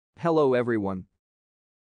Hello everyone.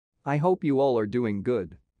 I hope you all are doing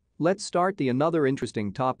good. Let's start the another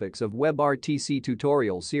interesting topics of WebRTC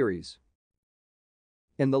tutorial series.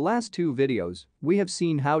 In the last two videos, we have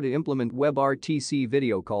seen how to implement WebRTC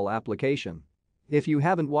video call application. If you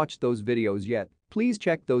haven't watched those videos yet, please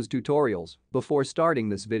check those tutorials before starting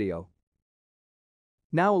this video.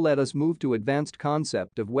 Now let us move to advanced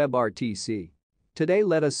concept of WebRTC. Today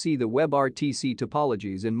let us see the WebRTC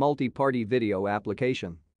topologies in multi-party video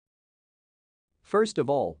application. First of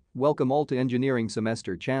all, welcome all to Engineering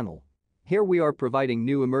Semester channel. Here we are providing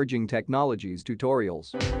new emerging technologies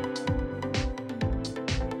tutorials.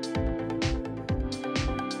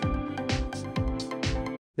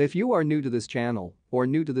 If you are new to this channel or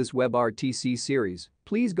new to this WebRTC series,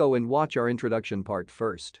 please go and watch our introduction part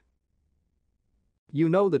first. You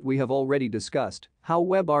know that we have already discussed how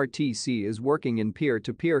WebRTC is working in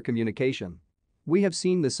peer-to-peer communication. We have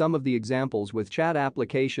seen some of the examples with chat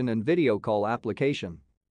application and video call application.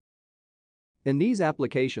 In these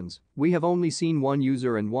applications, we have only seen one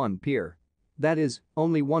user and one peer. That is,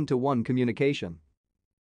 only one-to-one communication.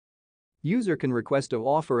 User can request an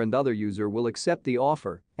offer and other user will accept the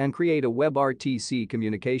offer and create a WebRTC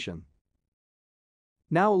communication.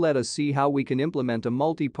 Now let us see how we can implement a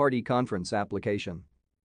multi-party conference application.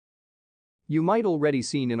 You might already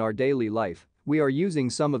seen in our daily life, we are using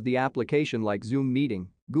some of the application like Zoom meeting,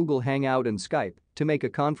 Google Hangout and Skype to make a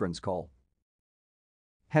conference call.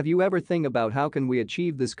 Have you ever think about how can we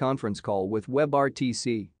achieve this conference call with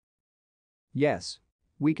WebRTC? Yes,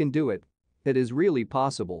 we can do it. It is really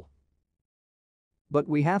possible. But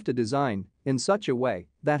we have to design in such a way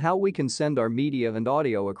that how we can send our media and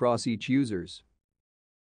audio across each users.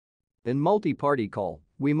 In multi-party call,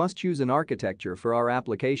 we must choose an architecture for our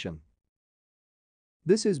application.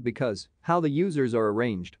 This is because how the users are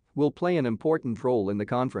arranged will play an important role in the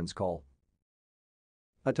conference call.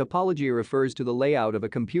 A topology refers to the layout of a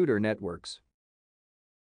computer networks.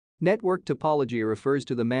 Network topology refers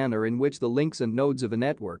to the manner in which the links and nodes of a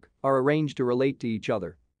network are arranged to relate to each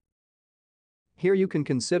other. Here you can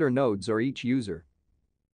consider nodes or each user.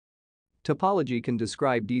 Topology can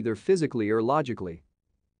describe either physically or logically.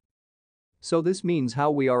 So this means how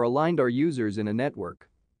we are aligned our users in a network.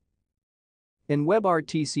 In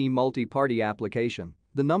WebRTC multi-party application,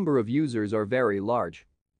 the number of users are very large.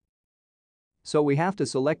 So we have to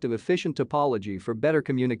select an efficient topology for better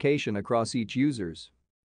communication across each users.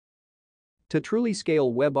 To truly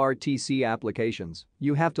scale WebRTC applications,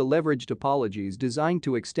 you have to leverage topologies designed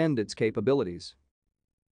to extend its capabilities.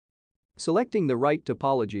 Selecting the right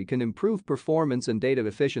topology can improve performance and data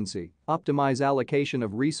efficiency, optimize allocation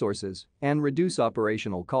of resources, and reduce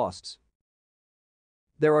operational costs.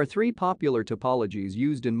 There are three popular topologies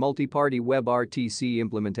used in multi-party WebRTC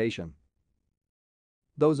implementation.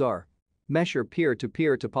 Those are Mesh or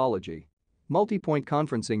Peer-to-Peer topology, Multipoint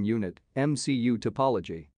Conferencing Unit (MCU)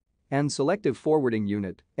 topology, and Selective Forwarding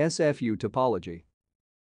Unit (SFU) topology.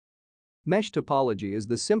 Mesh topology is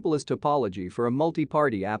the simplest topology for a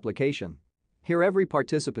multi-party application. Here every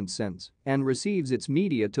participant sends and receives its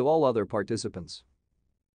media to all other participants.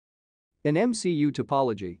 In MCU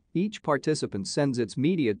topology, each participant sends its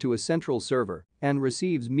media to a central server and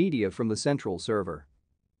receives media from the central server.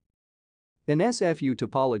 In SFU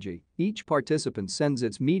topology, each participant sends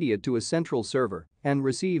its media to a central server and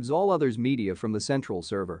receives all others' media from the central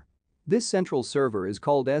server. This central server is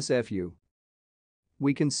called SFU.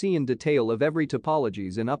 We can see in detail of every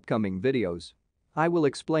topologies in upcoming videos. I will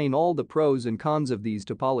explain all the pros and cons of these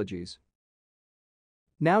topologies.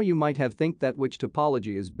 Now you might have think that which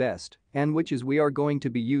topology is best and which is we are going to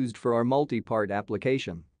be used for our multi-part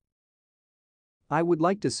application. I would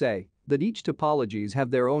like to say that each topologies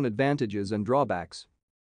have their own advantages and drawbacks.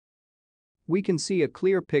 We can see a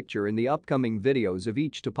clear picture in the upcoming videos of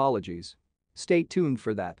each topologies. Stay tuned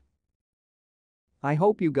for that. I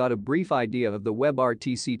hope you got a brief idea of the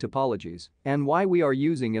WebRTC topologies and why we are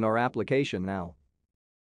using in our application now.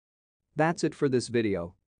 That's it for this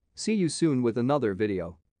video. See you soon with another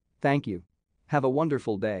video. Thank you. Have a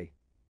wonderful day.